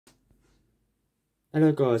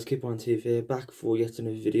Hello guys, Keep On TV here, back for yet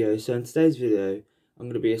another video. So in today's video, I'm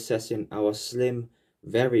going to be assessing our slim,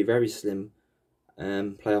 very slim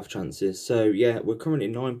playoff chances. So yeah, we're currently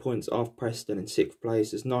 9 points off Preston in 6th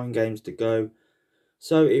place. There's 9 games to go.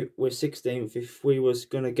 So if we're 16th. If we was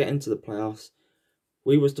going to get into the playoffs,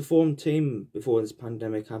 we was the form team before this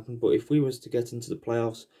pandemic happened. But if we was to get into the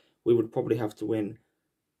playoffs, we would probably have to win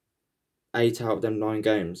 8 out of them 9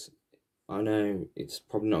 games. I know it's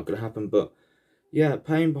probably not going to happen, but yeah,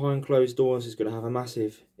 playing behind closed doors is going to have a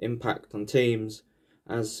massive impact on teams,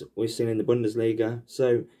 as we've seen in the Bundesliga.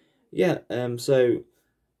 So, yeah, so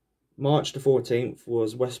March the 14th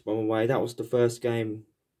was West Brom away. That was the first game.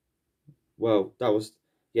 Well, that was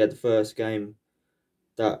the first game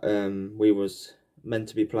that we was meant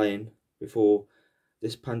to be playing before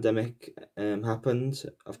this pandemic happened.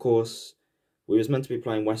 Of course, we was meant to be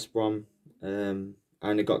playing West Brom, and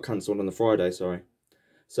it got cancelled on the Friday. Sorry.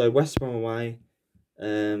 So West Brom away.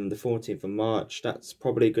 The 14th of March. That's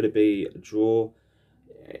probably going to be a draw.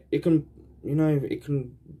 It can,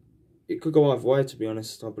 it could go either way, to be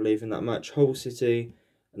honest. I believe in that match. Hull City,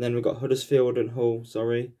 and then we've got Huddersfield and Hull.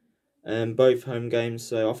 Sorry, both home games.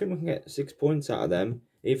 So I think we can get 6 points out of them,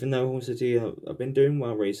 even though Hull City have been doing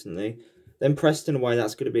well recently. Then Preston away.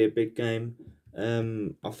 That's going to be a big game.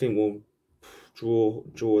 I think we'll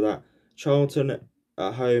draw that. Charlton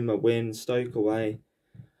at home, a win. Stoke away.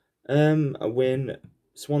 A win.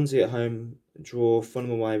 Swansea at home, draw.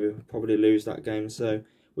 Fulham away, we'll probably lose that game. So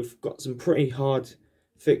we've got some pretty hard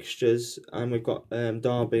fixtures, and we've got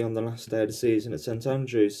Derby on the last day of the season at St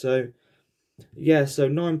Andrews. So yeah, so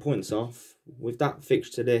 9 points off with that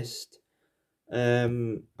fixture list.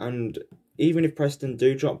 And even if Preston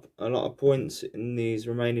do drop a lot of points in these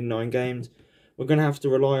remaining 9 games, we're going to have to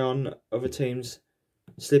rely on other teams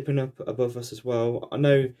slipping up above us as well. I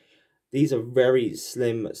know these are very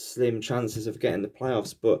slim chances of getting the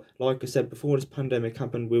playoffs. But like I said, before this pandemic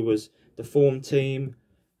happened, we was the form team.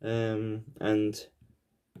 And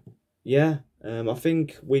yeah, I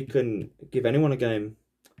think we can give anyone a game.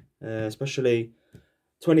 Especially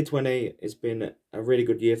 2020 has been a really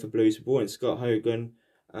good year for Blues. We brought in Scott Hogan.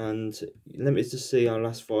 And let me just see our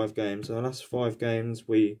last 5 games. Our last 5 games,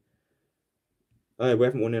 we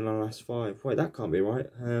haven't won in our last 5. Wait, that can't be right.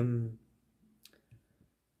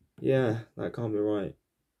 Yeah, that can't be right.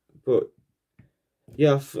 But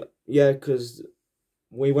yeah, because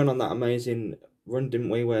we went on that amazing run,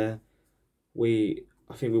 didn't we? Where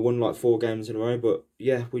I think we won like 4 games in a row. But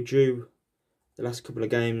yeah, we drew the last couple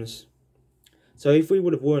of games. So if we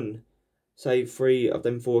would have won, say 3 of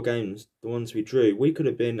them 4 games, the ones we drew, we could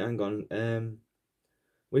have been,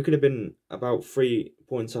 we could have been about 3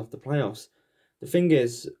 points off the playoffs. The thing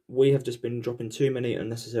is, we have just been dropping too many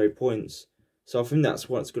unnecessary points. So I think that's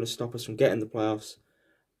what's going to stop us from getting the playoffs.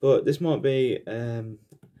 But this might be a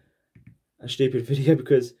stupid video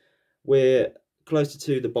because we're closer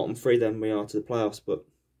to the bottom 3 than we are to the playoffs. But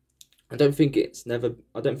I don't think it's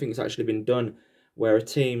actually been done where a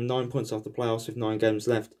team 9 points off the playoffs with 9 games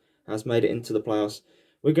left has made it into the playoffs.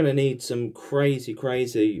 We're going to need some crazy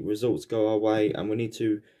results go our way, and we need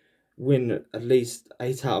to win at least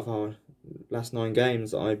 8 out of our last 9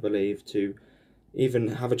 games, I believe, to even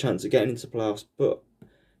have a chance of getting into playoffs. But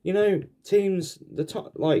you know, teams the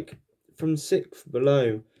top, like from 6th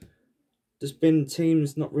below, there's been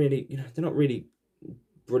teams not really, they're not really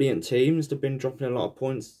brilliant teams. They've been dropping a lot of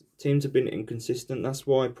points. Teams have been inconsistent. That's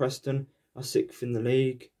why Preston are 6th in the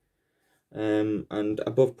league. And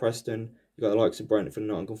above Preston, you've got the likes of Brentford and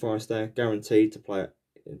Nottingham Forest. They're guaranteed to play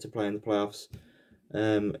in the playoffs.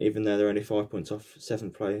 Even though they're only 5 points off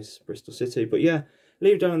 7th place, Bristol City. But yeah,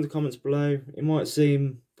 leave down in the comments below. It might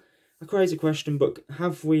seem a crazy question, but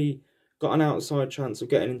have we got an outside chance of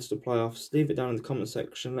getting into the playoffs? Leave it down in the comment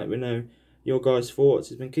section. Let me know your guys' thoughts.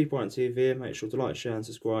 It's been Keep On TV. Make sure to like, share and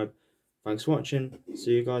subscribe. Thanks for watching.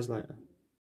 See you guys later.